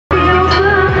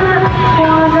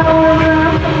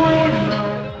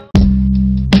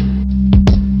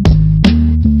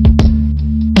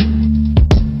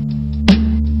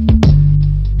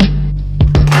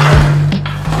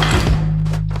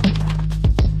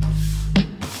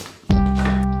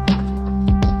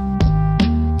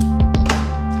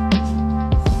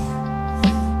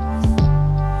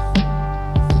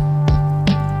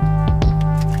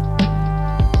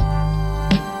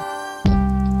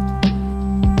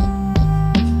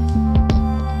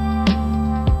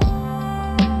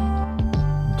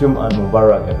Jumat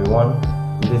Mubarak everyone.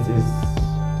 This is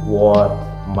what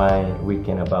my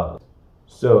weekend about.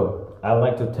 So I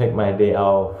like to take my day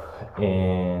off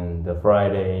in the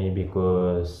Friday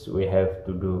because we have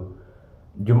to do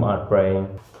Jumat praying.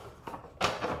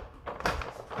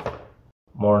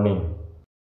 Morning,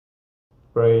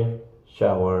 pray,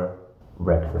 shower,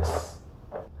 breakfast.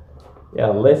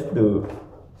 Yeah, let's do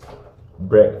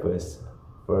breakfast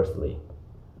firstly.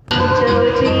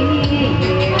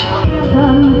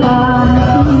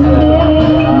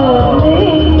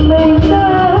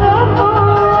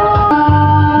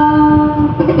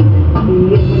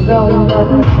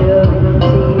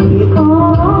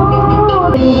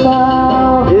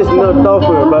 It's not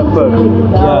tofu but pork.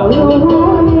 Yeah.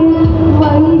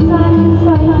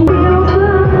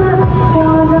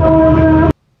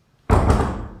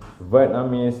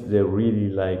 Vietnamese, they really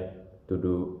like to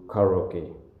do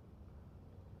karaoke.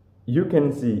 You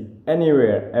can see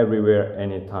anywhere, everywhere,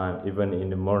 anytime, even in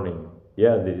the morning.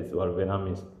 Yeah, this is what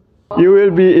Vietnamese. You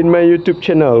will be in my YouTube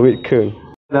channel with Kung.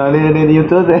 Now lên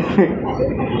YouTube đấy.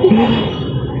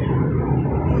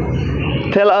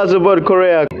 Tell us about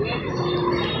Korea.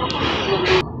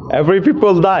 Every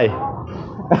people die.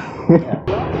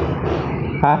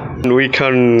 Hả? We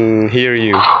can't hear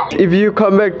you. If you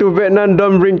come back to Vietnam,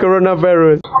 don't bring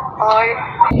coronavirus.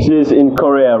 She's in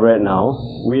Korea right now.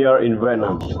 We are in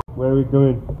Vietnam. Where are we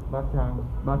going? Bát Tràng.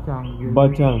 Ba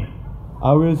Chang.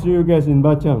 I will see you guys in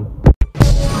Ba Chang.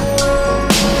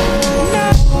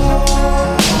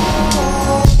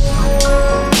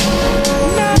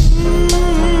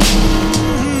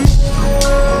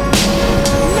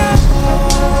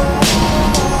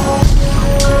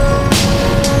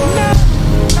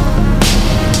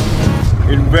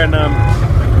 In Vietnam,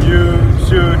 you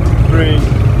should bring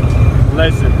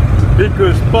license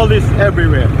because police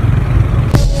everywhere.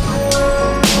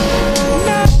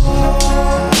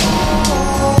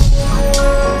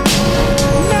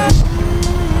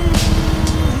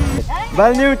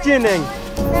 Bao nhiêu tiền anh?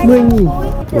 10.000.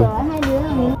 Chở hai đứa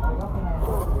là mình.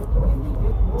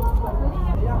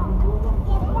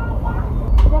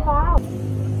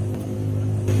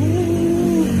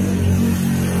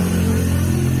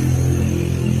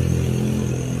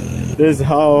 This is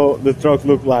how the truck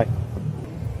look like.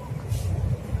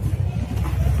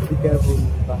 Be careful.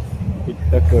 It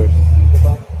occurs.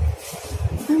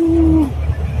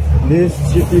 This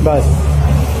city bus.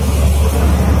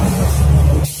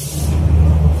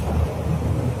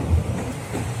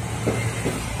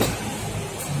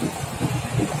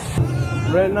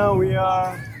 Right now we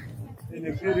are in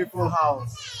a beautiful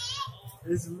house.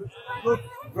 It looks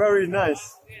very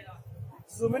nice.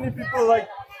 So many people like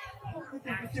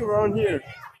taking picture around here.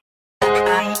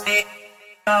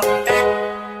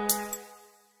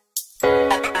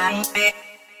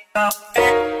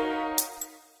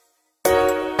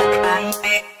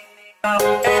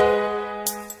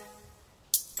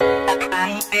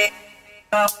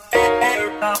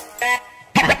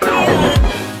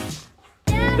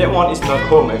 That one is not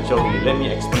home actually. Let me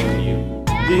explain to you.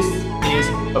 This is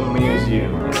a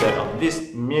museum. Instead of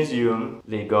this museum,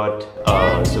 they got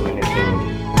so many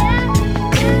things.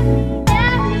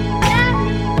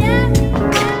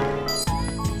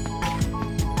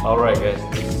 Alright guys,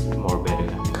 this is more better.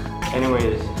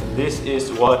 Anyways, this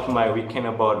is what my weekend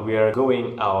about. We are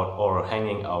going out or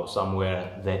hanging out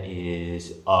somewhere that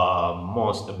is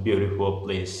most beautiful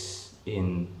place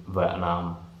in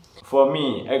Vietnam. For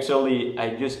me, actually,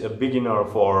 I just a beginner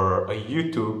for a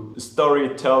YouTube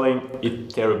storytelling.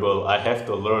 It's terrible. I have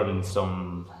to learn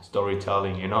some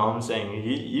storytelling. You know what I'm saying?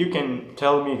 You can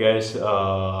tell me, guys,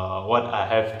 what I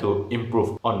have to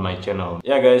improve on my channel.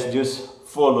 Yeah, guys, just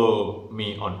follow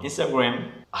me on Instagram.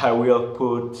 I will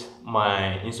put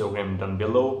my Instagram down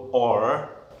below, or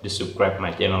just subscribe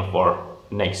my channel for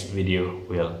next video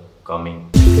will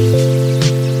coming.